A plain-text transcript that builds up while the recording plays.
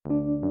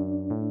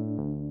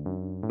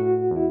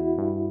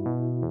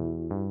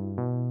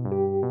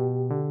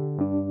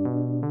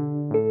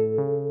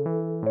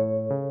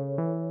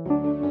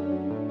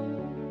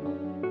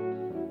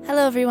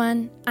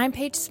everyone. I'm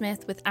Paige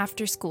Smith with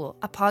After School,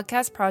 a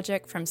podcast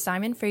project from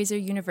Simon Fraser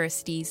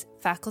University's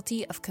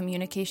Faculty of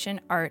Communication,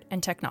 Art,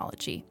 and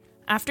Technology.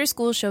 After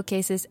School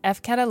showcases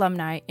FCAT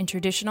alumni in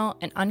traditional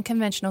and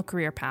unconventional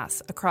career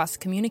paths across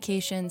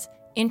communications,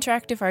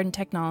 interactive art and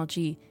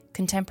technology,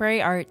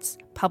 contemporary arts,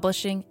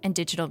 publishing, and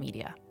digital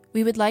media.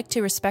 We would like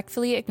to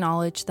respectfully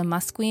acknowledge the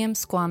Musqueam,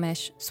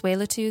 Squamish,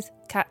 Tsleil-Waututh,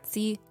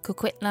 Katsi,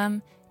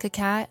 Coquitlam,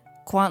 Kakat,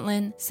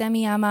 Kwantlen,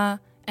 Semiahmoo,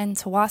 and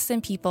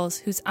Tawasin peoples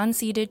whose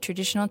unceded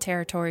traditional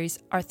territories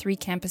our three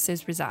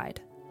campuses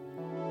reside.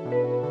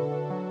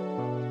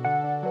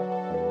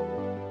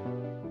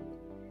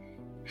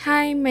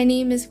 Hi, my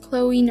name is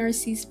Chloe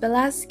Narcisse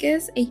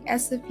Velasquez, a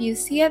SFU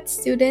CET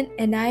student,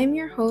 and I am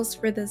your host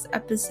for this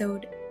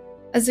episode.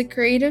 As the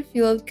creative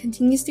field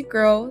continues to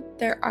grow,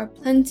 there are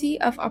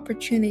plenty of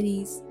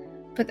opportunities,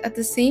 but at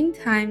the same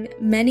time,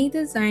 many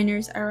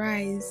designers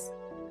arise.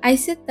 I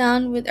sit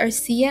down with our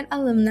CET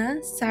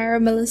alumna, Sara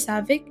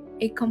Milosavic,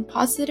 a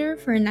compositor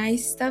for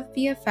Nice Stuff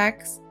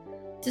VFX,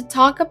 to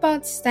talk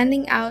about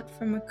standing out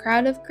from a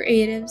crowd of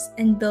creatives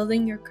and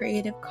building your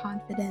creative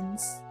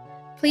confidence.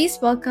 Please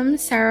welcome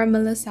Sara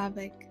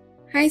Milosavic.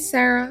 Hi,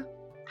 Sara.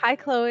 Hi,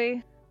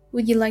 Chloe.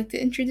 Would you like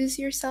to introduce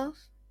yourself?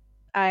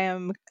 I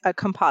am a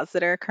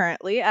compositor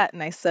currently at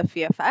Nice Stuff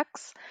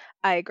VFX.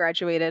 I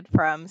graduated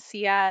from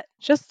CET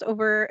just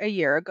over a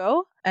year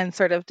ago and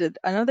sort of did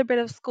another bit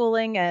of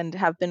schooling and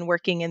have been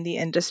working in the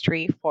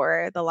industry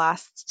for the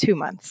last 2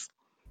 months.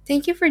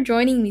 Thank you for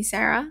joining me,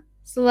 Sara.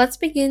 So let's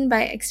begin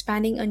by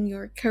expanding on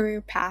your career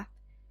path.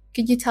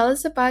 Could you tell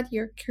us about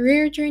your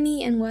career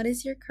journey and what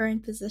is your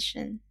current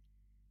position?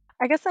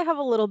 I guess I have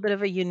a little bit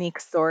of a unique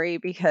story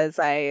because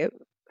I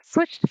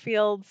switched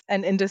fields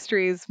and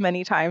industries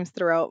many times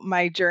throughout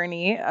my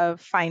journey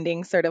of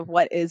finding sort of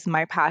what is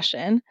my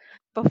passion.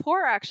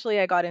 Before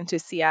actually I got into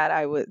CET,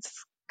 I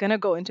was going to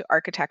go into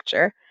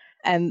architecture.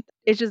 And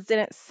it just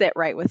didn't sit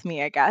right with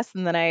me, I guess.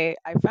 And then I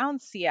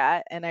found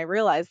CET and I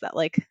realized that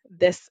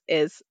this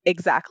is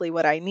exactly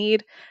what I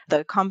need.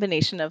 The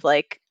combination of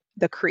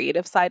the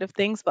creative side of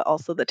things, but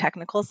also the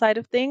technical side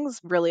of things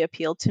really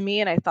appealed to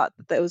me. And I thought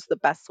that was the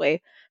best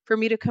way for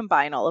me to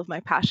combine all of my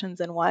passions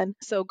in one.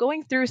 So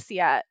going through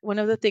CET, one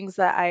of the things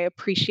that I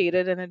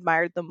appreciated and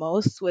admired the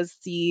most was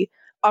the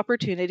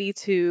opportunity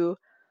to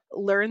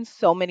learn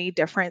so many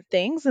different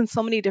things in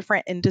so many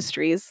different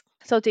industries.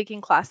 So taking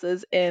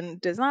classes in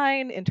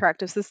design,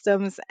 interactive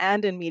systems,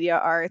 and in media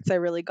arts, I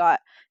really got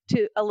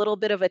to a little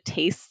bit of a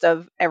taste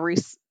of every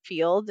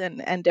field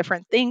and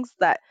different things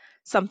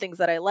some things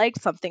that I liked,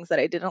 some things that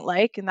I didn't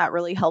like, and that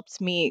really helped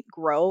me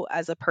grow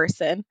as a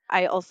person.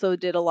 I also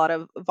did a lot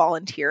of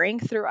volunteering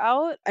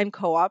throughout and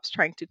co-ops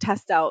trying to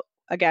test out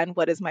again,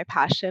 what is my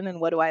passion and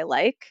what do I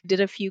like? Did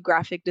a few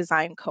graphic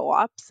design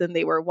co-ops and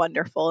they were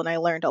wonderful and I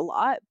learned a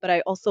lot, but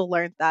I also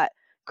learned that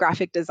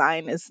graphic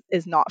design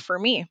is not for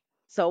me.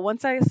 So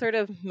once I sort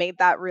of made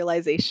that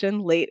realization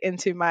late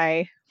into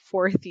my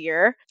 4th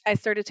year, I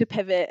started to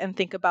pivot and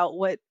think about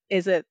what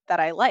is it that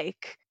I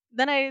like.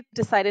 Then I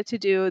decided to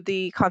do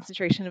the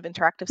concentration of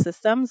interactive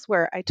systems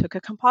where I took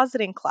a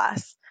compositing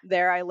class.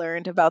 There I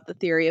learned about the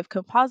theory of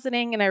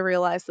compositing and I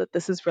realized that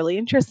this is really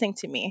interesting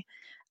to me.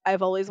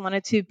 I've always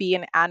wanted to be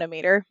an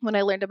animator. When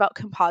I learned about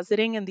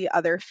compositing and the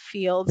other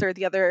fields or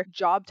the other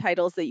job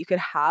titles that you could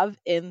have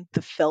in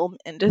the film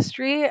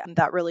industry,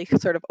 that really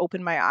sort of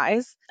opened my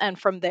eyes. And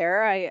from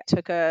there, I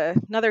took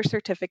another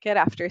certificate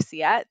after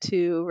CET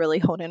to really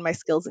hone in my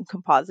skills in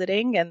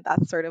compositing. And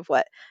that's sort of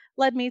what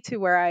led me to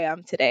where I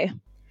am today.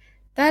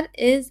 That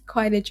is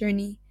quite a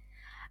journey.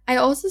 I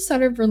also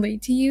sort of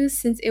relate to you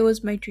since it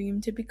was my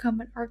dream to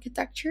become an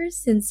architecture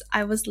since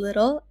I was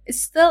little. It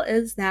still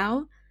is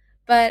now.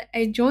 But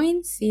I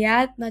joined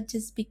CET not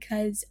just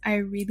because I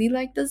really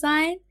like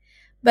design,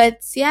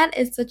 but CET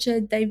is such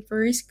a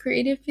diverse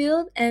creative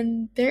field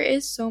and there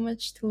is so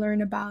much to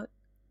learn about.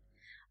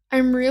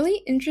 I'm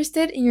really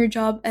interested in your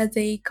job as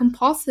a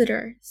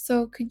compositor,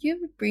 so could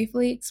you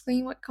briefly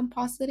explain what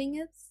compositing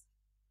is?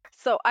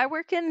 So I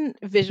work in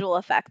visual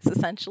effects,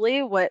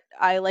 essentially. What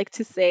I like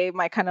to say,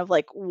 my kind of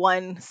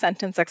one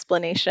sentence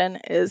explanation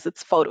is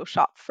it's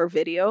Photoshop for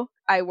video.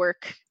 I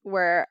work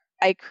where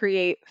I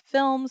create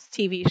films,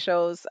 TV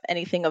shows,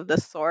 anything of the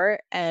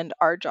sort, and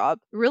our job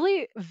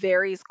really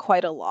varies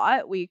quite a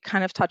lot. We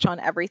kind of touch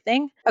on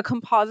everything. A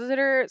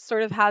compositor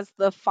sort of has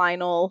the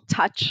final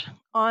touch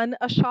on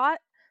a shot.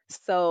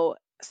 So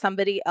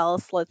somebody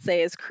else, let's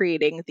say, is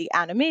creating the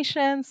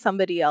animation,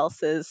 somebody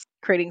else is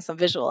creating some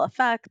visual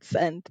effects,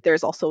 and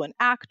there's also an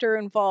actor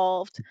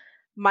involved.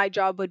 My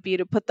job would be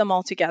to put them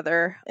all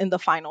together in the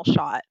final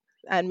shot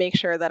and make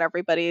sure that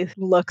everybody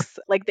looks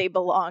like they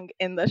belong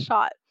in the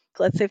shot.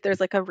 Let's say if there's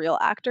a real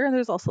actor and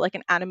there's also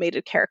an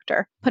animated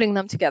character, putting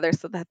them together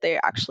so that they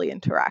actually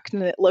interact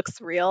and it looks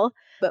real.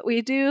 But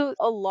we do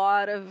a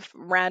lot of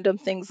random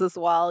things as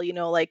well,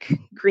 like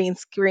green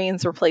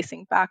screens,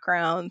 replacing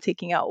background,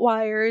 taking out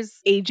wires,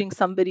 aging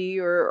somebody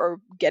or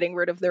getting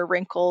rid of their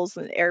wrinkles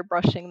and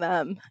airbrushing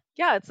them.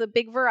 Yeah, it's a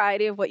big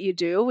variety of what you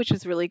do, which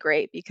is really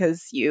great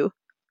because you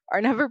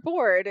are never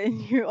bored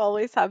and you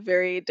always have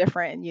very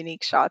different and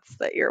unique shots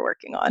that you're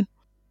working on.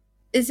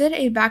 Is it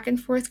a back and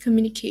forth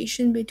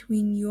communication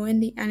between you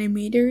and the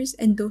animators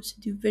and those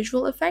who do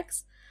visual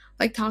effects?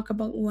 Like talk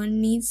about what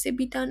needs to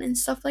be done and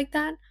stuff like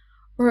that?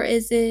 Or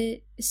is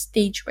it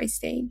stage by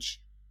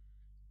stage?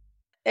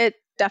 It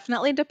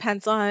definitely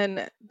depends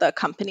on the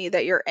company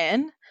that you're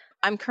in.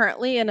 I'm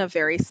currently in a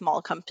very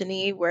small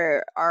company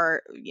where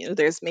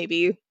there's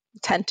maybe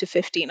 10 to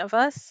 15 of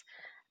us.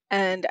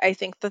 And I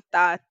think that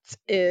that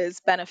is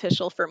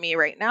beneficial for me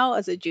right now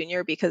as a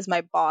junior because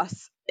my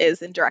boss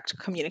is in direct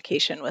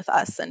communication with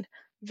us and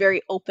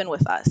very open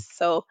with us.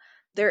 So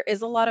there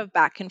is a lot of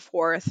back and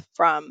forth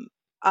from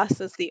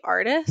us as the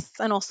artists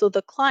and also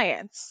the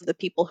clients, the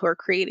people who are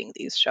creating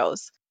these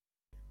shows.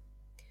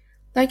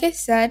 Like I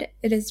said,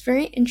 it is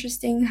very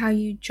interesting how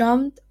you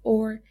jumped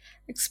or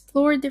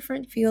explored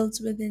different fields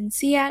within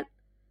CIAT.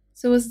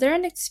 So, was there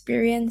an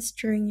experience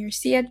during your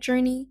CIAT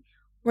journey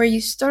where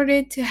you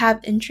started to have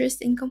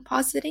interest in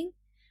compositing?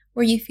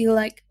 Where you feel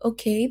like,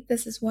 okay,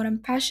 this is what I'm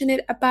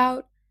passionate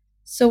about?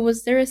 So,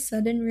 was there a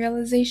sudden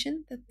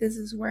realization that this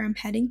is where I'm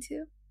heading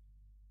to?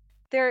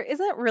 There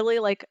isn't really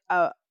like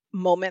a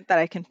moment that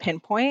I can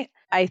pinpoint.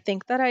 I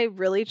think that I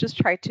really just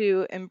try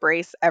to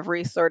embrace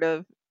every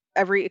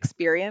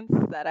experience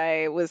that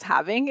I was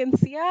having in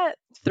CIAT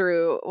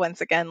through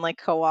once again like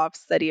co-op,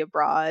 study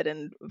abroad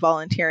and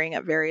volunteering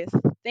at various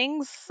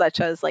things such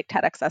as like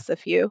TEDx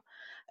SFU.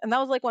 And that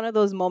was like one of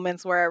those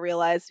moments where I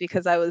realized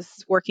because I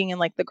was working in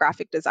like the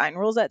graphic design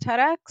roles at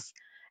TEDx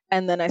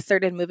and then I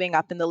started moving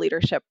up in the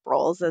leadership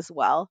roles as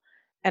well.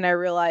 And I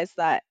realized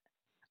that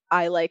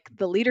I like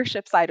the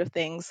leadership side of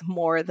things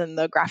more than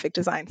the graphic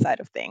design side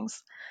of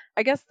things.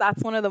 I guess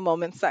that's one of the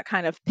moments that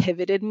kind of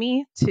pivoted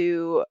me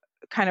to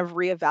kind of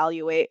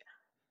reevaluate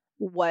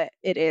what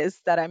it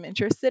is that I'm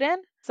interested in.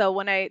 So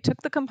when I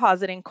took the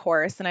compositing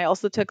course and I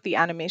also took the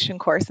animation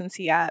course in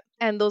CIAT,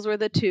 and those were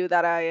the two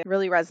that I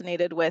really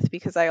resonated with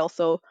because I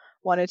also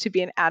wanted to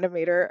be an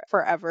animator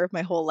forever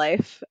my whole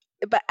life.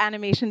 But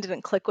animation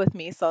didn't click with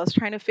me. So I was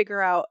trying to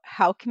figure out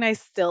how can I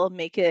still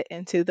make it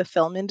into the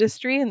film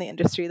industry and the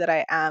industry that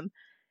I am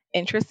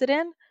interested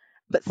in,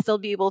 but still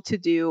be able to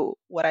do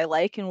what I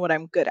like and what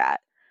I'm good at.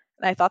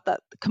 And I thought that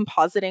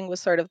compositing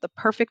was sort of the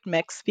perfect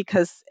mix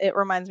because it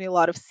reminds me a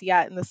lot of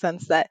CIAT in the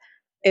sense that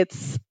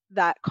it's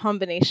that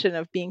combination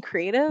of being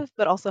creative,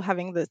 but also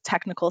having the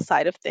technical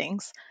side of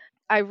things.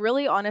 I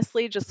really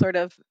honestly just sort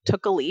of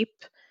took a leap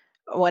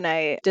when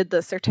I did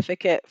the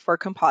certificate for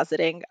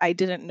compositing. I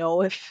didn't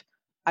know if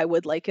I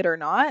would like it or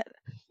not.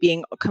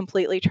 Being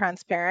completely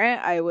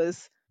transparent, I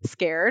was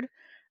scared.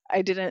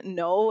 I didn't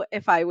know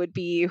if I would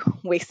be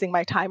wasting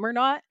my time or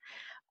not.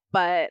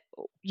 But,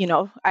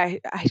 I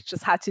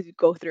just had to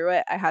go through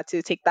it. I had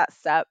to take that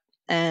step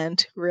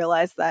and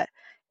realize that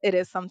it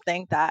is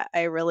something that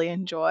I really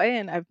enjoy.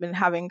 And I've been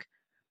having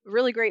a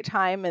really great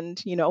time.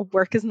 And,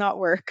 work is not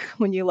work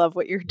when you love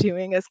what you're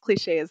doing, as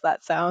cliche as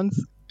that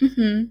sounds.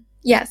 Mm-hmm.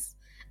 Yes.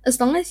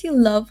 As long as you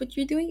love what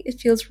you're doing, it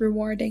feels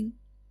rewarding.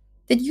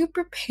 Did you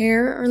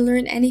prepare or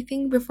learn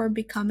anything before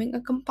becoming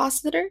a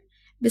compositor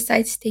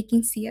besides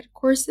taking CIAT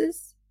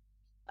courses?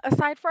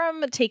 Aside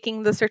from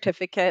taking the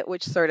certificate,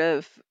 which sort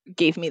of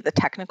gave me the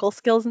technical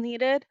skills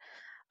needed,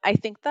 I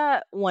think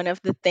that one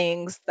of the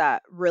things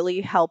that really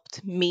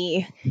helped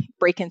me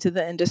break into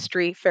the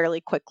industry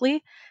fairly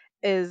quickly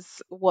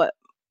is what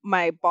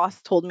my boss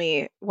told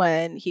me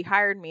when he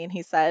hired me. And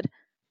he said,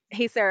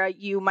 "Hey, Sarah,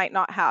 you might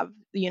not have,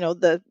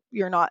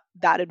 you're not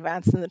that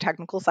advanced in the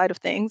technical side of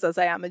things as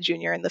I am a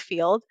junior in the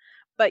field,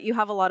 but you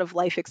have a lot of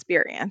life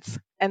experience.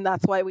 And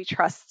that's why we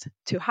trust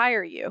to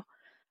hire you."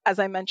 As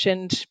I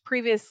mentioned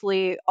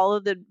previously, all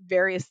of the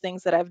various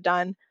things that I've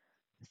done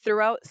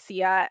throughout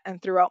SIA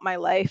and throughout my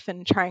life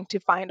and trying to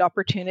find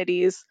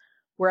opportunities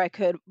where I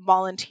could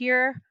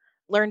volunteer,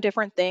 learn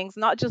different things,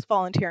 not just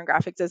volunteer in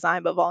graphic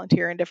design, but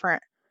volunteer in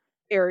different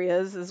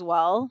areas as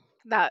well.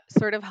 That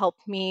sort of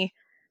helped me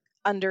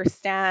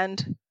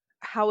understand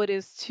how it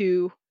is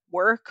to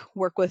work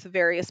with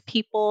various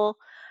people,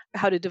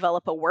 how to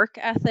develop a work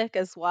ethic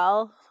as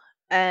well.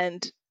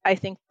 And I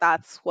think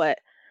that's what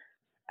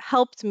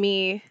helped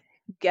me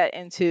get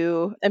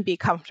into and be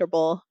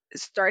comfortable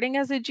starting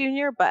as a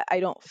junior, but I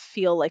don't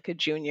feel like a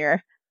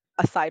junior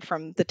aside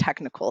from the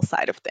technical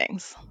side of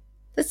things.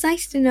 That's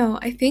nice to know.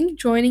 I think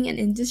joining an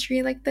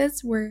industry like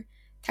this where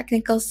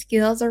technical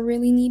skills are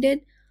really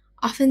needed,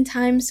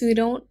 oftentimes we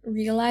don't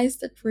realize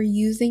that we're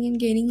using and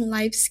gaining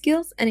life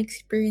skills and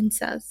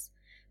experiences.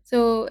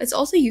 So it's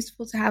also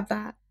useful to have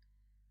that.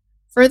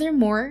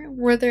 Furthermore,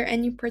 were there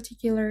any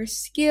particular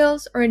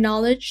skills or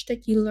knowledge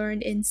that you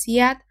learned in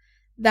CIAT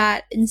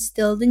that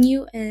instilled in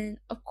you and,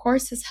 of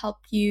course, has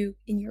helped you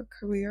in your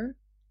career?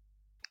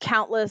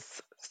 Countless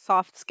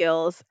soft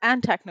skills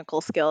and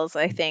technical skills,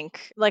 I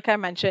think. Like I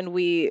mentioned,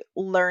 we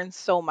learn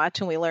so much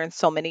and we learn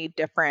so many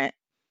different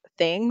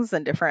things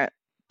and different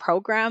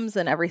programs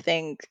and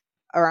everything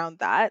around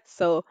that.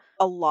 So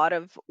a lot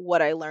of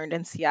what I learned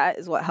in CIAT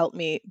is what helped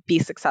me be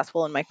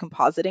successful in my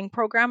compositing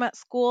program at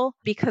school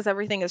because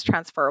everything is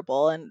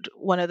transferable. And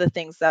one of the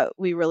things that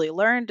we really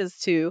learned is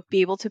to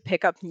be able to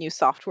pick up new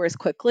softwares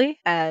quickly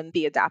and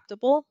be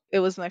adaptable. It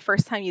was my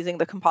first time using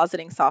the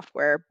compositing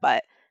software,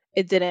 but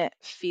it didn't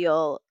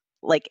feel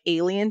like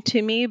alien to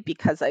me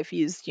because I've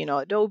used,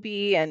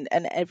 Adobe and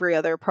every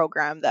other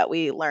program that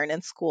we learn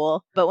in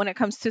school. But when it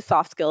comes to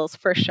soft skills,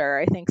 for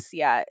sure, I think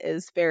CIAT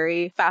is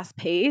very fast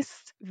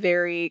paced,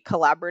 very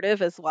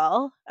collaborative as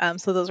well.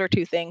 So those are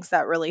two things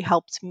that really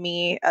helped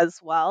me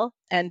as well.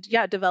 And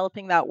yeah,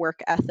 developing that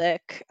work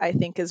ethic, I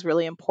think, is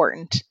really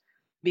important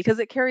because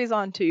it carries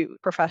on to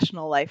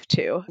professional life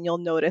too. And you'll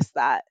notice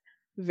that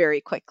very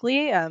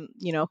quickly,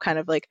 kind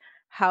of like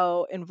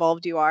how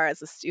involved you are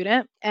as a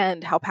student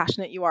and how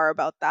passionate you are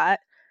about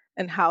that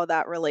and how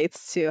that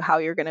relates to how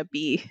you're going to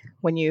be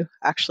when you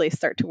actually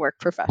start to work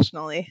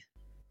professionally.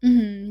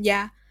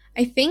 Yeah,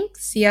 I think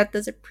SIAT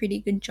does a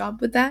pretty good job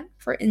with that.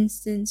 For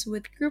instance,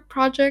 with group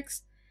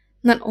projects,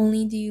 not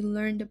only do you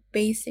learn the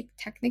basic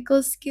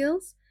technical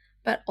skills,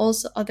 but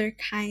also other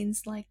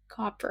kinds like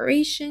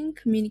cooperation,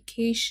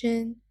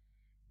 communication,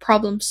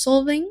 problem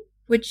solving,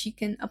 which you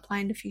can apply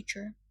in the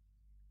future.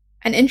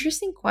 An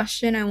interesting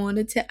question I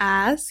wanted to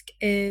ask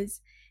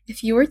is,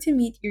 if you were to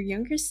meet your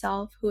younger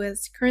self who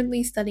is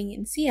currently studying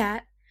in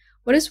SIAT,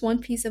 what is one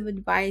piece of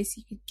advice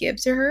you could give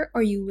to her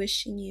or you wish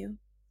she knew?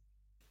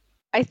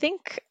 I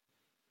think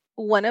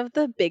one of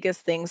the biggest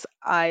things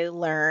I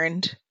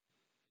learned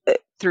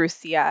through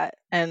CIAT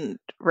and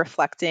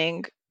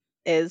reflecting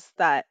is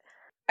that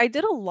I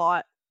did a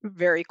lot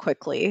very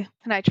quickly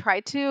and I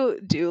tried to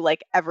do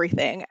like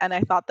everything. And I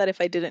thought that if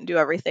I didn't do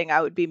everything,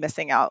 I would be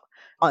missing out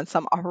on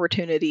some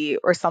opportunity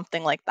or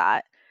something like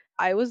that.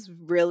 I was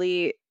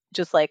really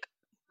just like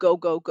go,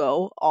 go,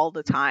 go all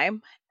the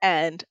time.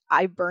 And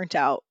I burnt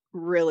out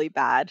really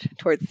bad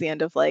towards the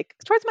end of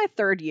towards my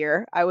third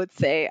year, I would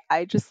say.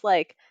 I just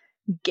like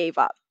gave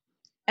up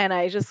and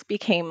I just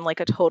became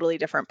like a totally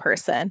different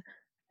person.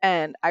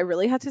 And I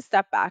really had to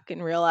step back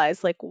and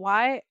realize, like,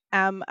 why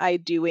am I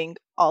doing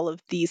all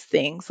of these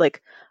things,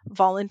 like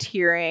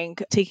volunteering,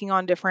 taking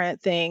on different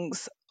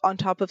things on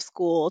top of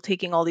school,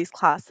 taking all these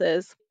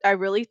classes? I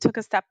really took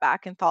a step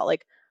back and thought,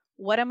 like,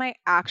 what am I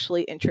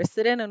actually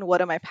interested in and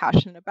what am I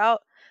passionate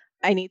about?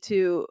 I need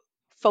to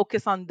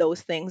focus on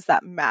those things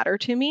that matter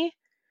to me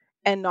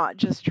and not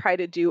just try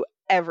to do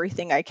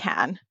everything I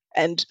can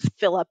and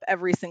fill up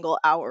every single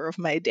hour of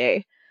my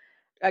day.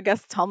 I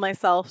guess tell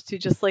myself to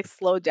just like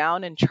slow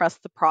down and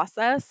trust the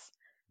process.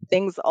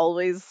 Things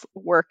always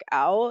work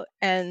out,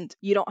 and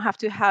you don't have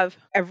to have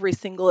every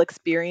single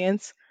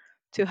experience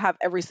to have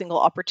every single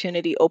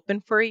opportunity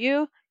open for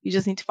you. You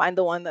just need to find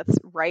the one that's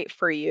right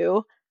for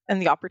you,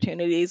 and the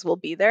opportunities will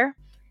be there.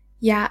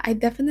 Yeah, I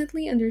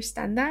definitely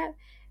understand that.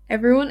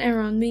 Everyone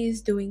around me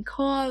is doing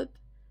co op,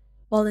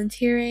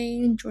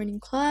 volunteering, joining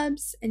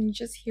clubs, and you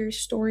just hear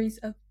stories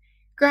of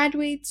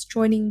graduates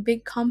joining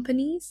big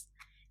companies.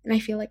 And I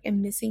feel like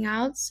I'm missing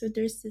out. So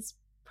there's this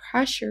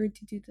pressure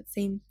to do the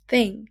same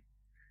thing.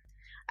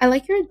 I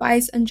like your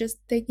advice on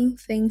just taking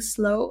things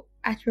slow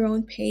at your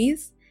own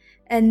pace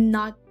and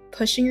not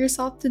pushing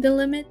yourself to the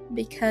limit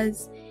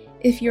because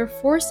if you're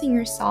forcing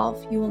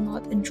yourself, you will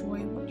not enjoy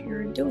what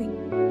you're doing.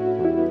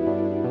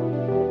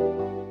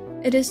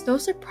 It is no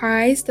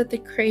surprise that the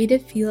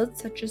creative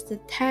fields such as the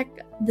tech,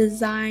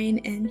 design,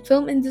 and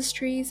film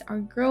industries are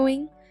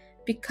growing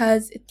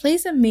because it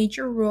plays a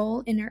major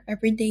role in our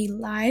everyday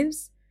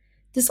lives.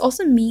 This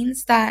also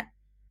means that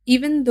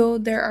even though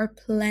there are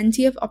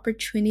plenty of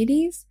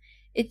opportunities,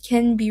 it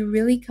can be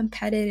really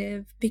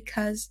competitive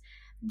because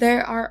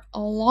there are a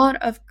lot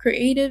of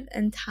creative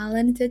and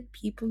talented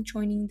people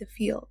joining the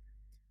field.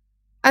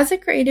 As a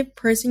creative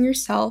person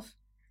yourself,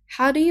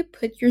 how do you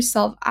put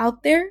yourself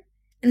out there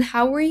and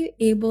how were you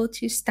able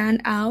to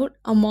stand out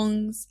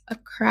amongst a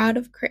crowd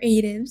of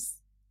creatives?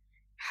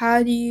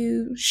 How do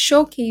you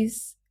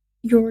showcase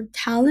your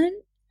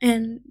talent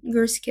and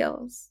your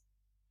skills?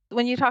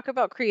 When you talk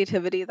about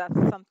creativity,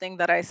 that's something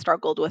that I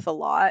struggled with a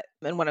lot.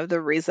 And one of the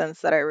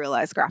reasons that I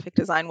realized graphic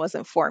design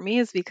wasn't for me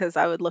is because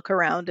I would look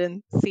around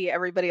and see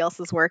everybody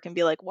else's work and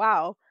be like,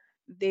 wow,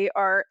 they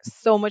are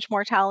so much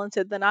more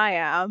talented than I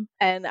am.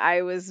 And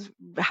I was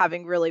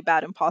having really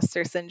bad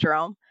imposter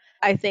syndrome.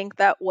 I think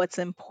that what's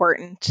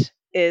important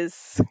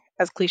is,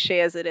 as cliche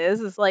as it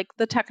is like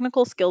the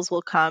technical skills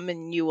will come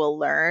and you will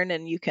learn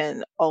and you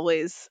can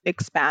always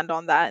expand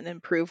on that and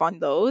improve on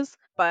those.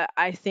 But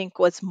I think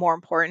what's more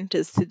important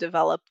is to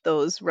develop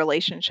those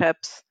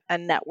relationships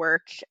and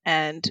network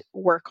and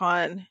work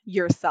on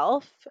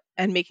yourself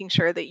and making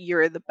sure that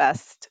you're the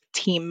best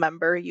team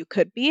member you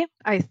could be.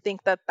 I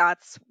think that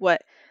that's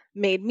what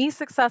made me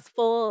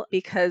successful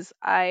because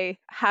I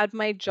had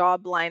my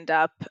job lined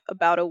up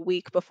about a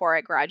week before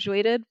I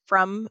graduated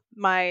from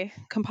my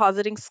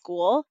compositing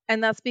school.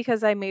 And that's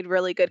because I made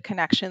really good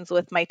connections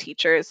with my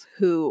teachers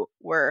who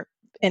were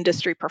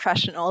industry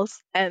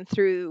professionals. And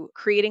through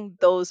creating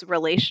those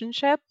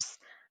relationships,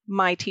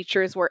 my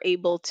teachers were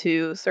able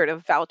to sort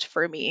of vouch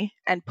for me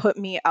and put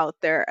me out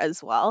there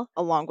as well,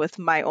 along with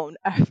my own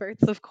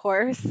efforts, of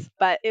course.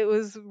 But it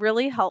was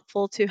really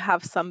helpful to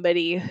have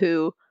somebody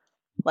who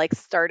like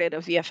started a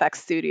VFX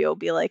studio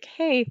be like,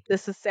 hey,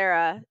 this is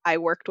Sara. I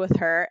worked with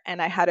her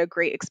and I had a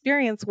great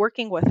experience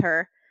working with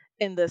her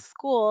in this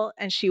school,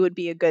 and she would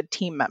be a good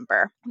team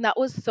member. And that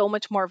was so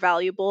much more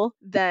valuable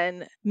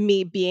than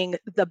me being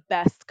the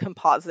best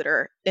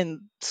compositor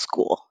in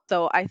school.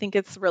 So I think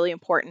it's really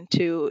important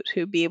to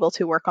be able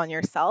to work on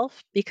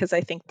yourself, because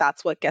I think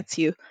that's what gets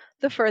you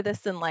the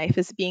furthest in life,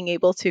 is being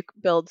able to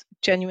build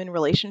genuine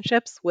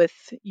relationships with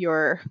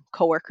your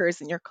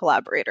coworkers and your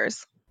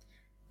collaborators.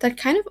 That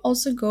kind of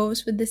also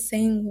goes with the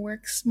saying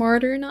work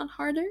smarter, not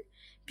harder,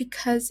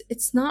 because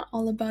it's not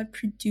all about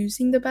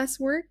producing the best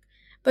work,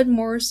 but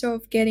more so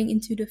of getting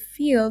into the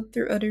field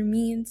through other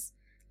means,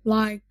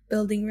 like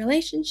building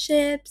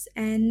relationships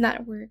and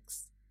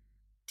networks.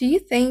 Do you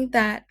think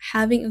that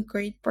having a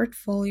great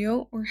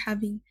portfolio or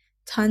having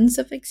tons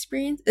of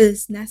experience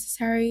is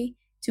necessary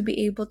to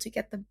be able to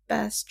get the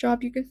best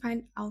job you can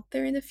find out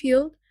there in the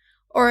field?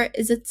 Or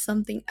is it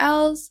something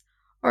else?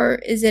 Or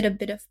is it a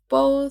bit of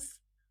both,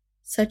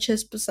 such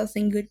as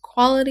possessing good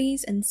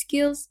qualities and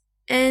skills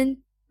and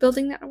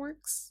building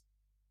networks?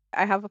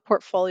 I have a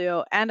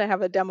portfolio and I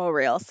have a demo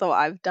reel, so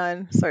I've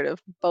done sort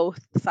of both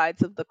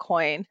sides of the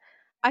coin.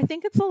 I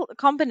think it's a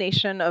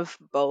combination of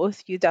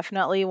both. You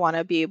definitely want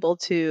to be able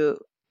to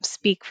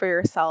speak for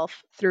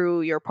yourself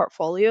through your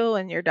portfolio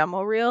and your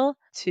demo reel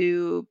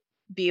to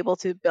be able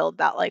to build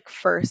that like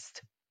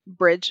first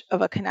bridge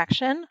of a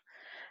connection.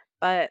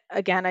 But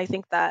again, I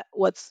think that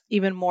what's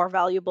even more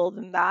valuable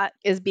than that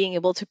is being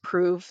able to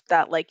prove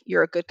that like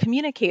you're a good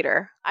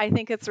communicator. I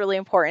think it's really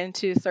important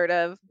to sort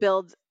of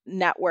build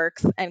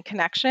networks and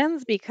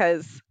connections,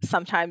 because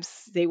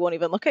sometimes they won't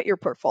even look at your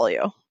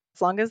portfolio.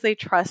 As long as they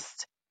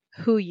trust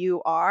who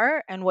you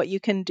are and what you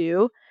can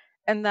do,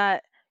 and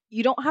that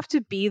you don't have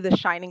to be the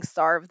shining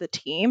star of the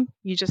team.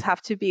 You just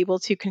have to be able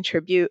to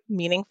contribute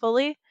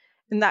meaningfully.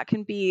 And that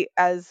can be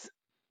as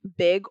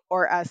big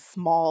or as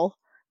small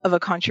of a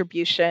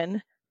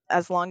contribution,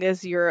 as long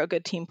as you're a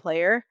good team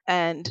player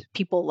and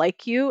people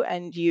like you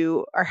and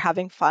you are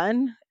having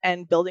fun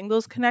and building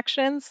those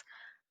connections.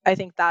 I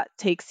think that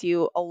takes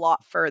you a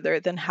lot further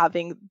than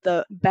having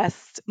the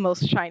best,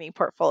 most shiny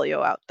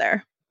portfolio out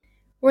there.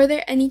 Were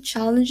there any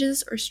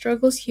challenges or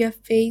struggles you have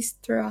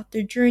faced throughout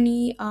the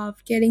journey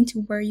of getting to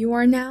where you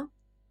are now?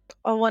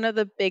 One of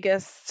the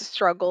biggest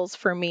struggles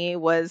for me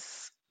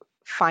was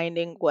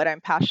finding what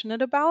I'm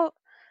passionate about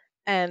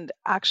and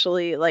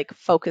actually like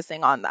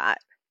focusing on that,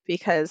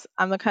 because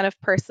I'm the kind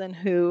of person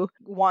who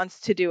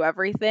wants to do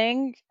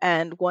everything,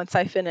 and once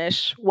I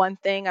finish one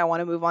thing I want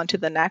to move on to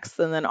the next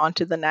and then on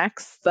to the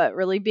next. But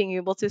really being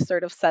able to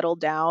sort of settle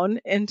down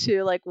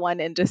into like one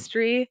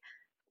industry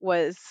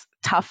was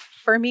tough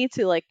for me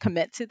to like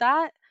commit to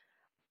that.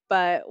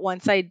 But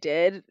once I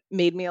did,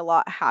 made me a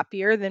lot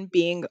happier than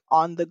being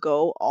on the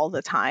go all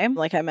the time.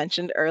 Like I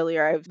mentioned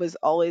earlier, I was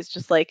always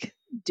just like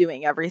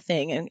doing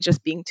everything and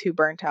just being too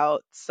burnt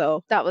out.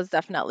 So that was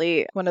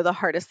definitely one of the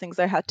hardest things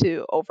I had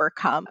to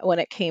overcome when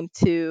it came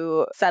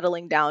to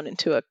settling down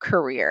into a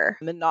career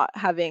and not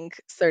having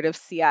sort of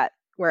SEAT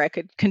where I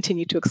could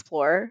continue to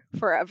explore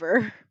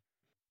forever.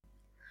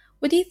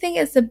 What do you think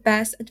is the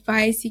best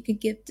advice you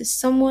could give to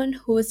someone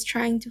who is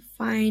trying to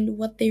find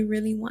what they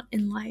really want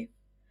in life?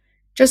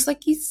 Just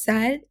like you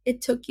said,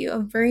 it took you a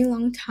very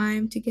long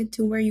time to get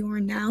to where you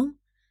are now.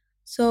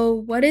 So,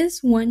 what is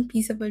one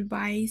piece of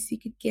advice you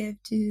could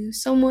give to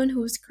someone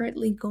who is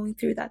currently going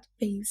through that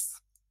phase?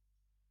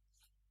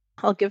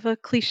 I'll give a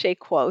cliche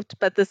quote,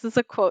 but this is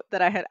a quote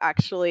that I had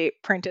actually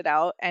printed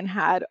out and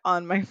had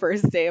on my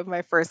first day of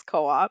my first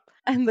co op.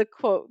 And the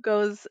quote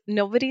goes,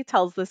 "Nobody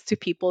tells this to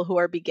people who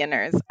are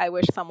beginners. I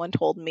wish someone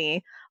told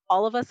me.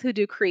 All of us who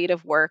do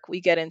creative work,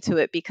 we get into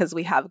it because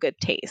we have good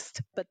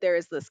taste. But there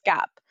is this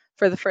gap.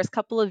 For the first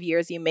couple of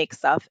years you make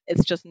stuff,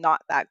 it's just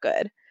not that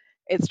good.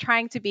 It's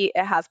trying to be,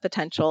 it has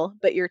potential,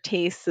 but your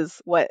taste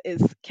is what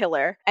is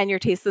killer. And your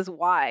taste is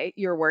why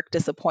your work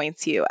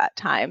disappoints you at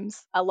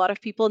times. A lot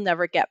of people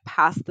never get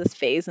past this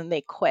phase and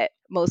they quit.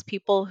 Most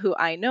people who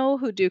I know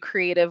who do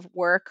creative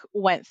work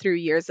went through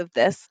years of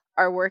this.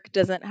 Our work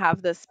doesn't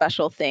have this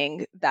special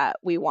thing that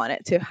we want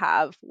it to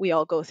have. We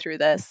all go through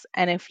this.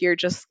 And if you're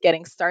just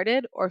getting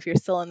started or if you're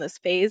still in this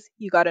phase,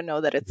 you got to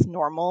know that it's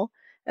normal,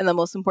 and the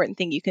most important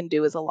thing you can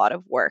do is a lot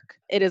of work.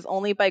 It is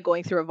only by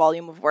going through a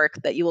volume of work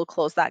that you will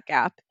close that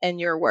gap and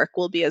your work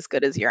will be as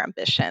good as your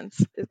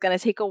ambitions. It's going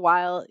to take a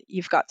while.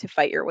 You've got to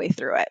fight your way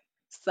through it.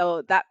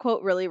 So that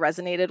quote really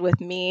resonated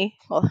with me.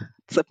 Well,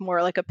 it's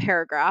more like a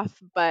paragraph,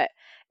 but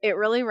it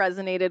really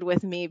resonated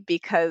with me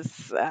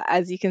because,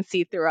 as you can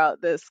see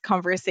throughout this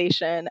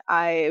conversation,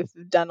 I've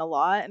done a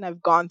lot and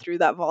I've gone through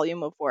that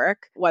volume of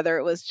work, whether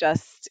it was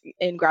just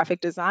in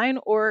graphic design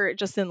or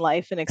just in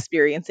life and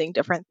experiencing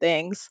different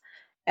things.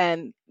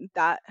 And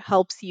that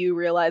helps you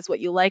realize what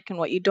you like and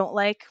what you don't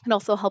like. It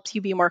also helps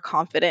you be more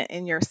confident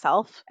in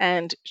yourself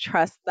and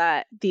trust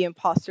that the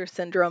imposter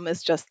syndrome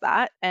is just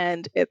that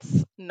and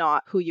it's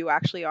not who you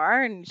actually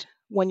are. And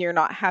when you're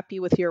not happy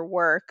with your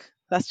work,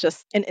 that's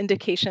just an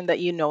indication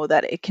that you know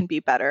that it can be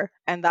better.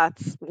 And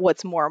that's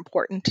what's more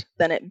important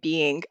than it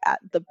being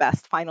at the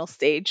best final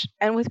stage.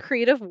 And with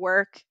creative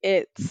work,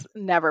 it's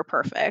never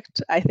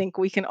perfect. I think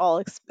we can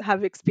all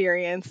have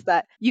experienced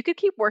that you could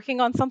keep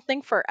working on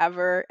something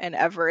forever and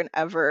ever and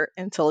ever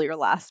until your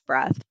last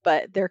breath.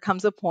 But there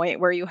comes a point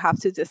where you have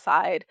to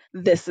decide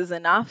this is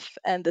enough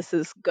and this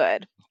is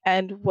good.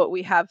 And what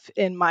we have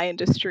in my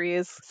industry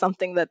is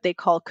something that they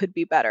call could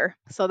be better.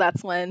 So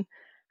that's when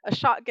a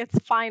shot gets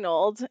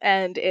finaled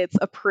and it's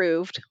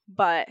approved,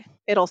 but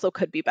it also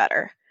could be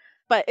better.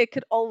 But it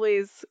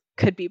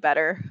could be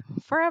better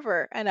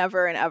forever and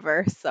ever and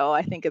ever. So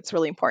I think it's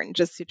really important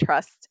just to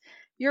trust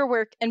your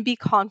work and be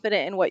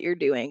confident in what you're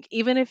doing.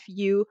 Even if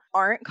you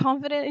aren't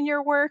confident in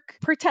your work,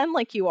 pretend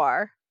like you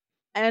are.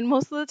 And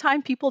most of the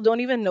time, people don't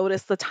even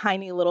notice the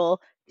tiny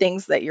little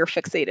things that you're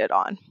fixated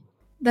on.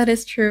 That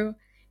is true.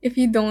 If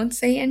you don't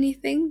say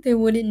anything, they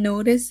wouldn't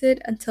notice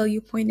it until you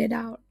point it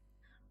out.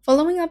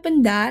 Following up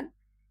on that,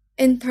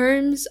 in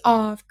terms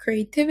of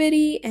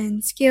creativity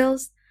and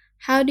skills,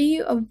 how do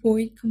you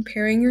avoid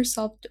comparing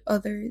yourself to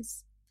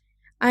others?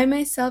 I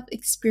myself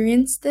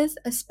experienced this,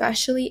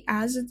 especially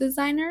as a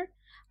designer.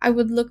 I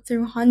would look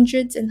through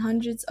hundreds and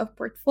hundreds of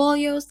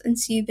portfolios and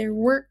see their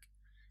work.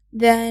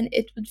 Then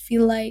it would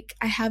feel like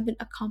I haven't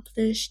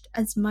accomplished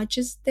as much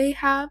as they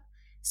have,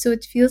 so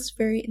it feels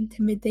very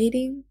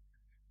intimidating.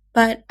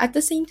 But at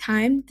the same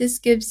time, this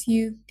gives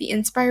you the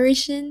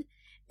inspiration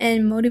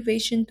and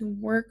motivation to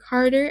work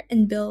harder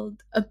and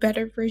build a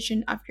better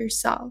version of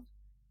yourself.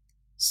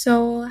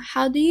 So,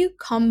 how do you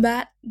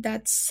combat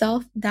that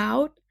self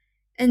doubt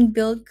and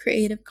build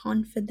creative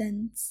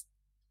confidence?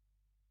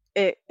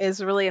 It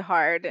is really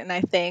hard. And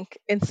I think,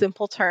 in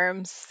simple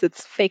terms,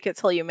 it's fake it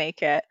till you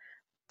make it.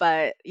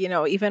 But,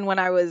 even when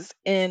I was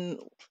in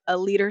a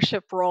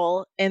leadership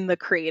role in the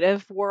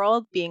creative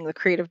world, being the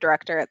creative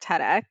director at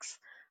TEDx,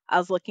 I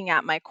was looking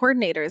at my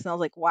coordinators and I was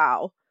like,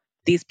 wow,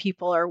 these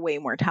people are way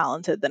more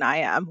talented than I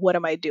am. What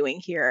am I doing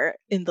here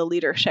in the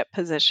leadership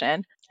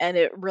position? And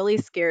it really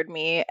scared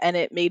me and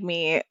it made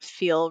me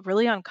feel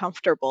really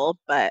uncomfortable.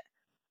 But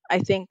I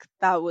think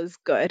that was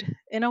good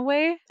in a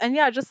way. And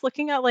yeah, just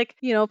looking at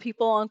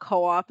people on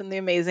co-op and the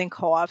amazing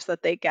co-ops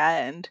that they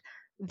get and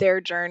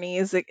their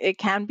journeys, it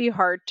can be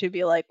hard to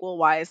be like, well,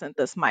 why isn't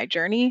this my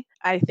journey?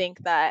 I think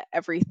that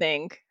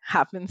everything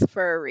happens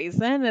for a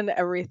reason and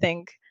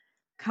everything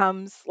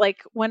comes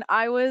like when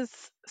I was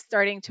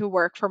starting to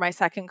work for my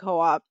second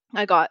co-op,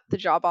 I got the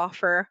job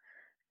offer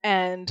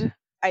and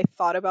I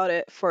thought about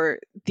it for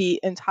the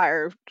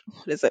entire,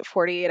 what is it,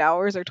 48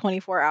 hours or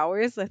 24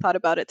 hours. I thought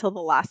about it till the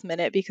last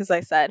minute because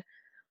I said,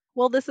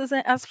 well, this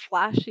isn't as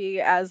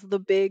flashy as the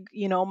big,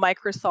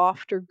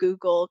 Microsoft or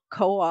Google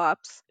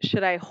co-ops.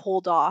 Should I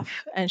hold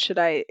off and should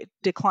I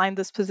decline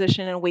this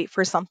position and wait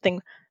for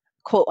something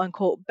quote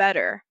unquote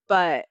better?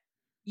 But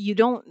you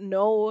don't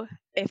know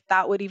if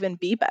that would even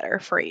be better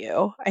for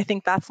you. I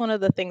think that's one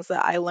of the things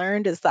that I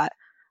learned is that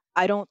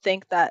I don't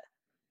think that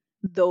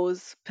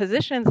those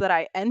positions that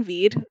I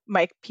envied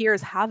my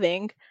peers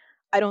having,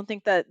 I don't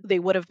think that they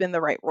would have been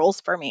the right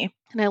roles for me.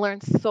 And I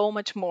learned so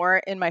much more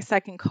in my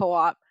second co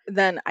op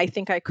than I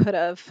think I could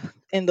have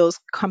in those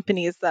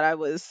companies that I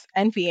was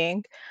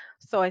envying.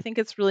 So I think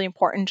it's really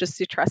important just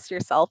to trust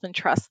yourself and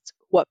trust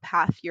what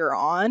path you're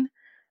on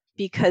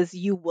because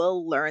you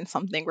will learn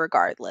something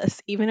regardless.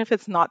 Even if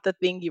it's not the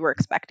thing you were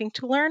expecting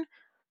to learn,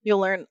 you'll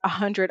learn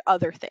 100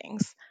 other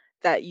things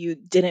that you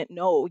didn't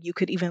know you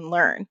could even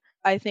learn.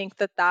 I think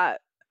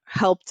that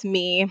helped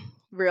me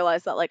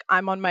realize that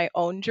I'm on my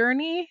own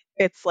journey.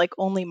 It's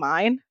only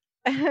mine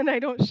and I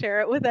don't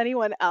share it with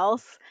anyone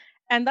else.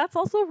 And that's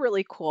also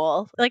really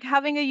cool.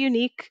 Having a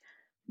unique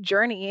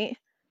journey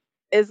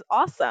is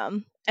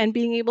awesome and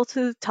being able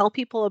to tell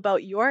people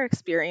about your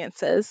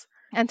experiences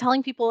and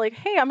telling people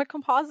hey, I'm a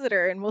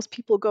compositor, and most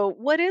people go,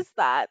 what is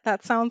that?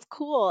 That sounds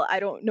cool. I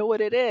don't know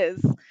what it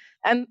is.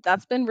 And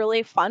that's been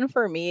really fun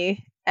for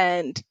me.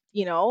 And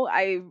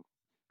I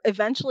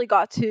eventually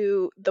got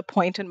to the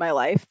point in my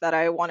life that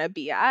I want to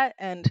be at.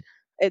 And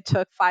it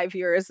took 5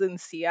 years in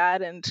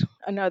CAD and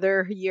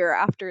another year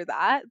after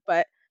that,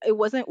 but it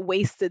wasn't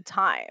wasted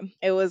time.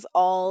 It was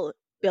all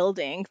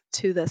building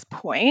to this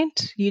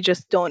point. You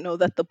just don't know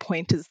that the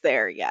point is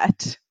there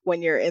yet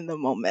when you're in the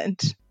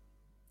moment.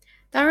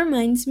 That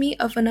reminds me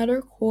of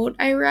another quote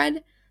I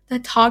read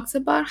that talks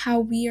about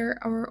how we are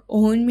our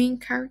own main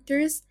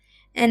characters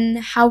and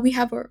how we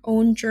have our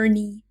own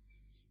journey.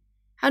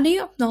 How do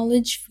you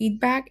acknowledge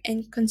feedback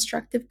and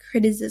constructive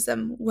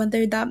criticism,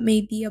 whether that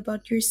may be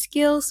about your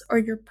skills or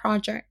your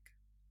project?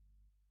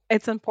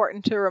 It's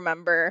important to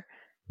remember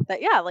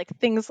that, yeah,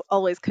 things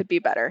always could be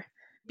better.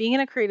 Being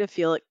in a creative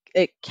field,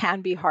 it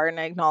can be hard. And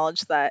I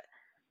acknowledge that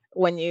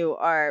when you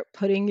are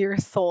putting your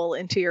soul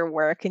into your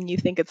work and you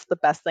think it's the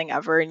best thing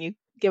ever and you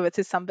give it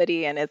to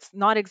somebody and it's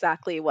not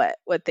exactly what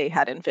they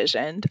had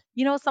envisioned.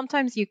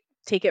 Sometimes you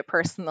take it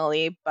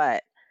personally,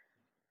 but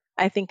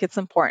I think it's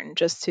important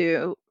just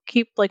to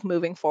keep like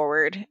moving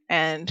forward.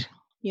 And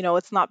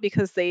it's not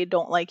because they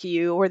don't like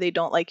you or they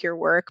don't like your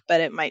work,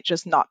 but it might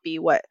just not be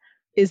what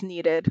is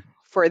needed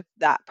for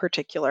that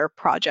particular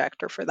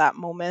project or for that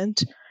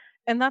moment.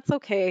 And that's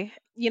okay.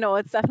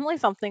 It's definitely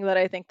something that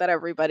I think that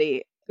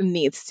everybody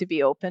needs to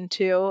be open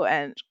to,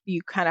 and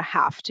you kind of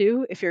have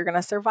to if you're going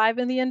to survive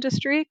in the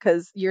industry,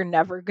 because you're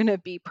never going to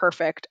be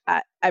perfect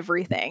at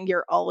everything.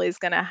 You're always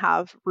going to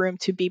have room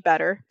to be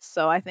better.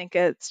 So I think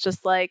it's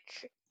just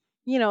like,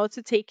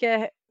 to take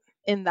it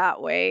in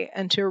that way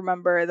and to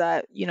remember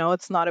that,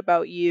 it's not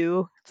about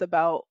you, it's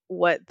about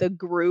what the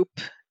group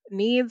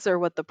needs or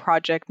what the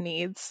project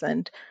needs.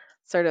 And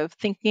sort of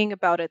thinking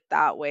about it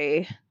that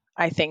way,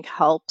 I think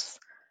helps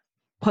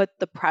put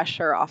the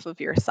pressure off of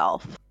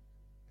yourself.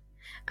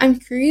 I'm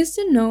curious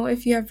to know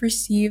if you have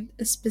received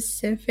a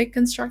specific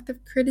constructive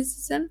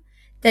criticism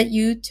that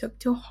you took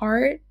to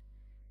heart.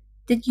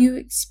 Did you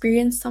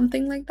experience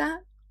something like that?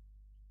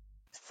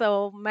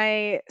 So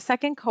my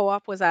second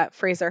co-op was at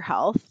Fraser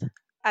Health.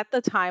 At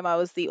the time, I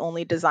was the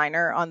only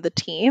designer on the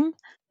team,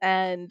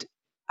 and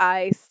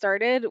I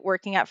started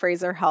working at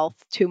Fraser Health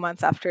 2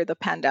 months after the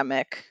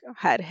pandemic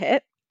had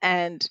hit.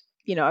 And,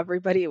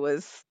 everybody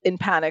was in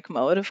panic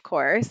mode, of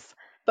course.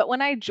 But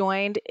when I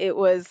joined,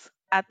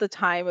 at the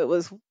time, it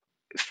was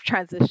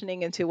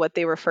transitioning into what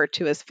they referred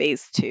to as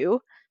phase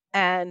two.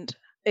 And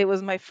it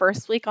was my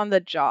first week on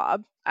the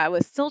job. I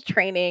was still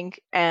training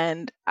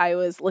and I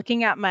was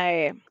looking at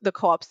the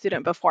co-op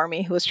student before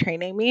me who was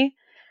training me,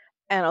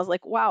 and I was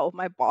like, wow,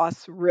 my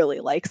boss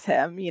really likes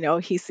him.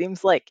 He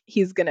seems like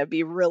he's going to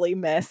be really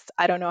missed.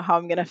 I don't know how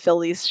I'm going to fill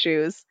these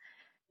shoes.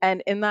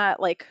 And in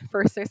that like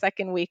first or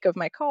second week of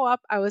my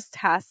co-op, I was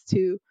tasked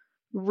to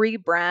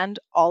rebrand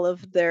all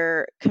of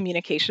their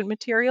communication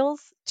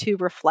materials to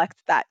reflect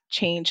that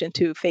change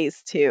into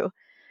phase two.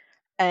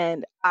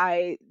 And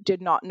I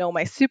did not know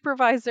my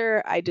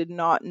supervisor. I did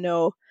not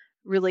know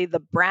really the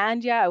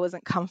brand yet. I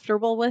wasn't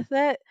comfortable with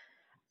it.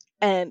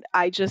 And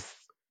I just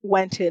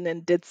went in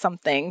and did some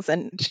things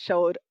and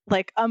showed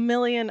like a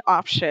million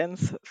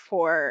options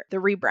for the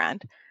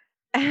rebrand.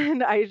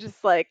 And I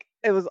just like,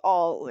 it was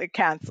all like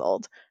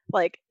canceled.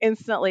 Like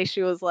instantly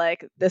she was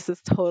like, this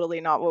is totally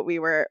not what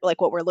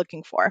what we're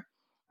looking for.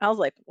 I was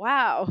like,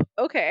 wow,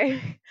 okay.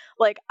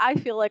 Like I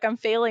feel like I'm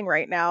failing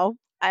right now.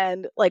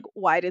 And like,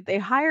 why did they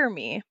hire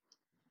me?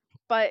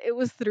 But it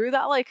was through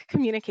that like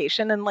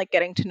communication and like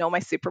getting to know my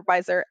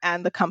supervisor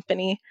and the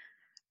company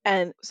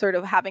and sort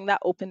of having that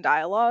open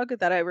dialogue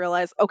that I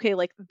realized, okay,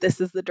 like this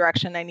is the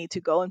direction I need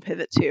to go and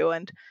pivot to.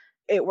 And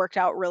it worked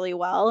out really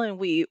well. And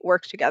we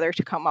worked together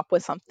to come up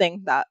with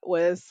something that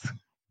was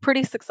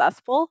pretty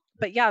successful.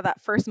 But yeah,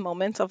 that first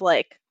moment of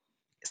like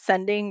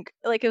sending,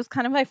 like it was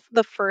kind of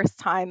the first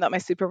time that my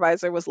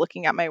supervisor was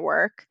looking at my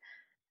work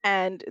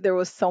and there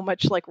was so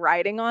much like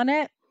riding on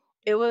it.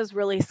 It was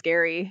really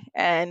scary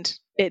and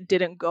it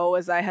didn't go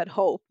as I had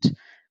hoped.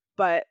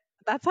 But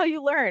that's how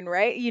you learn,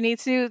 right? You need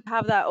to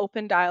have that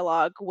open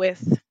dialogue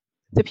with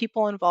the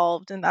people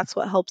involved, and that's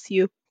what helps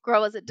you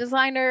grow as a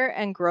designer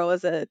and grow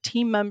as a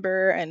team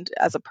member and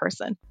as a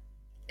person.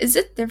 Is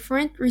it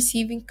different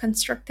receiving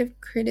constructive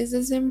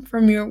criticism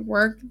from your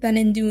work than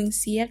in doing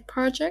CED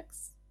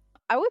projects?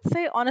 I would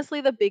say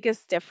honestly the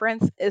biggest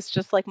difference is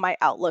just like my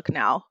outlook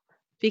now,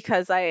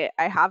 because I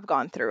have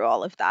gone through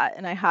all of that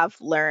and I have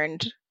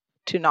learned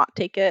to not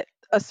take it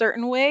a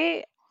certain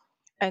way,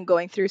 and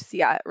going through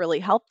SIA really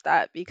helped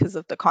that because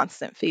of the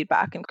constant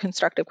feedback and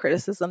constructive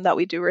criticism that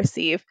we do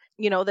receive.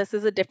 This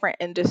is a different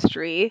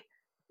industry.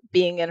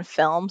 Being in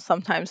film,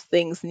 sometimes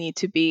things need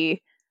to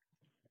be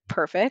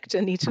perfect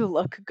and need to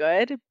look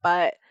good.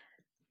 But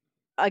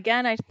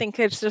again, I think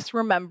it's just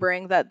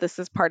remembering that this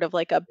is part of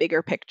like a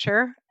bigger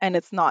picture and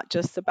it's not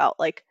just about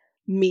like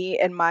me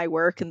and my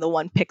work and the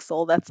one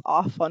pixel that's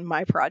off on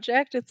my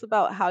project. It's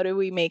about how do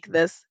we make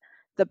this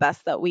the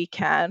best that we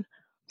can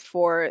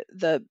for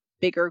the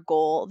bigger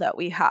goal that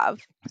we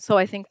have. So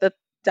I think that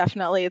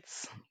definitely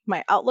it's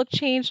my outlook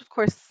changed. Of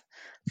course,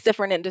 it's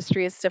different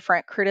industries,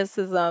 different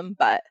criticism,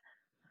 but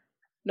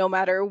no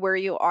matter where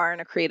you are in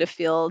a creative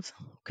field,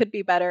 could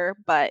be better,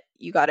 but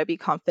you got to be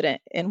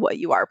confident in what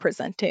you are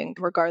presenting,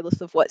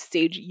 regardless of what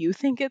stage you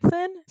think it's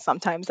in.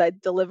 Sometimes I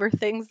deliver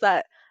things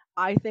that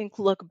I think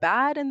look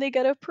bad and they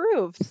get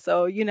approved.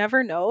 So you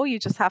never know. You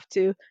just have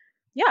to,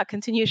 yeah,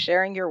 continue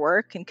sharing your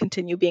work and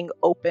continue being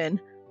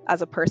open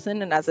as a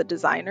person and as a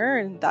designer.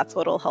 And that's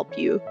what will help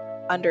you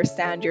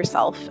understand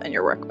yourself and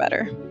your work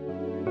better.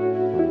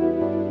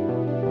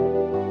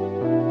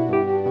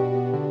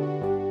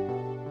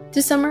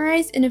 To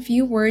summarize in a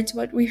few words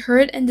what we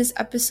heard in this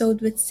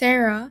episode with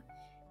Sara,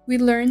 we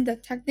learned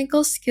that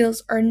technical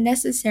skills are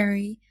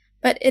necessary,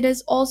 but it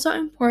is also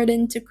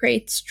important to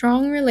create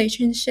strong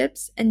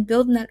relationships and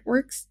build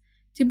networks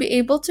to be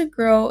able to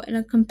grow in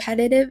a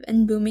competitive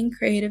and booming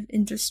creative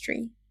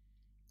industry.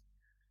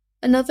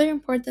 Another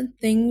important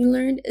thing we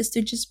learned is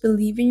to just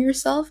believe in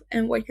yourself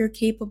and what you're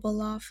capable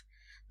of.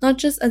 not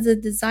just as a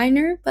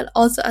designer, but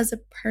also as a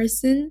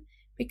person,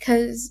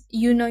 because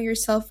you know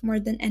yourself more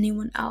than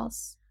anyone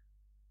else.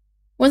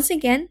 Once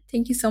again,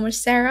 thank you so much,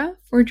 Sarah,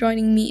 for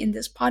joining me in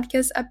this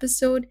podcast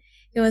episode.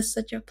 It was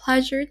such a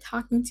pleasure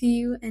talking to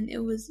you, and it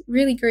was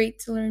really great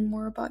to learn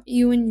more about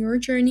you and your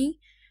journey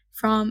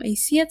from a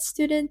CET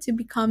student to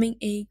becoming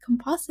a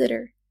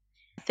compositor.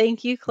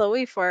 Thank you,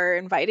 Chloe, for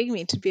inviting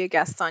me to be a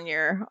guest on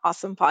your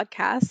awesome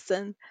podcast.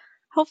 And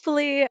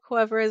hopefully,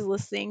 whoever is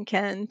listening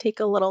can take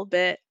a little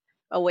bit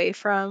away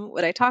from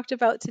what I talked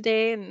about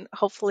today. And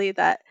hopefully,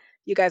 that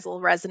you guys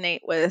will resonate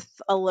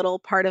with a little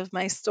part of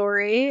my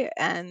story.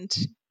 And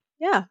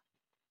yeah,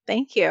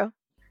 thank you.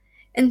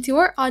 And to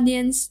our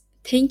audience,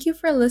 thank you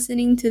for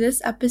listening to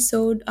this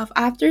episode of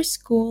After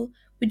School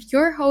with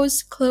your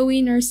host,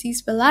 Chloe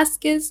Narcisse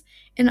Velasquez,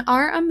 and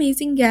our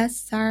amazing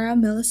guest, Sara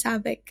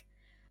Milosavic.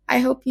 I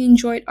hope you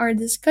enjoyed our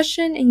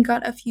discussion and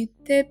got a few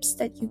tips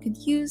that you could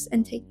use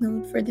and take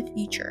note for the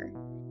future.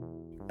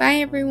 Bye,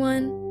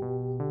 everyone.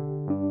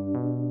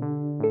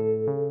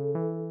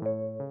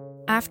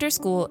 After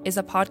School is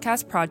a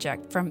podcast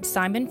project from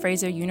Simon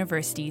Fraser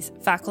University's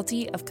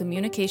Faculty of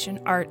Communication,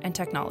 Art, and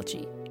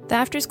Technology. The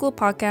After School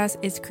podcast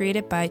is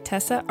created by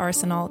Tessa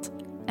Arsenault,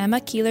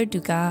 Emma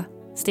Keeler-Dugas,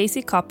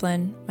 Stacey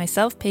Copland,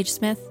 myself, Paige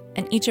Smith,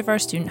 and each of our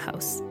student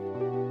hosts.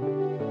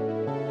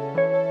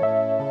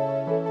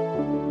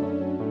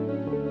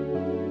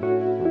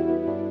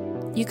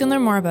 You can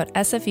learn more about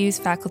SFU's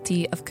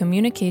Faculty of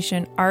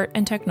Communication, Art,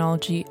 and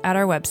Technology at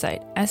our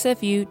website,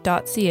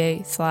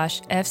 sfu.ca/fcat.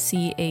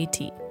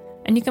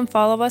 And you can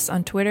follow us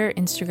on Twitter,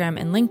 Instagram,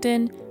 and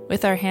LinkedIn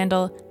with our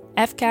handle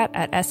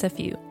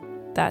FCAT@SFU.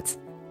 That's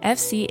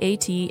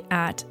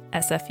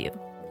FCAT@SFU.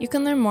 You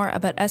can learn more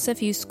about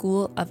SFU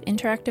School of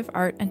Interactive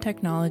Art and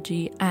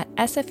Technology at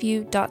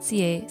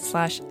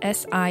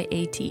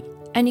sfu.ca/SIAT.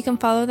 And you can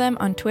follow them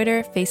on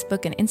Twitter,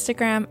 Facebook, and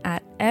Instagram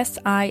at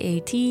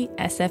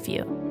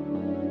SIATSFU.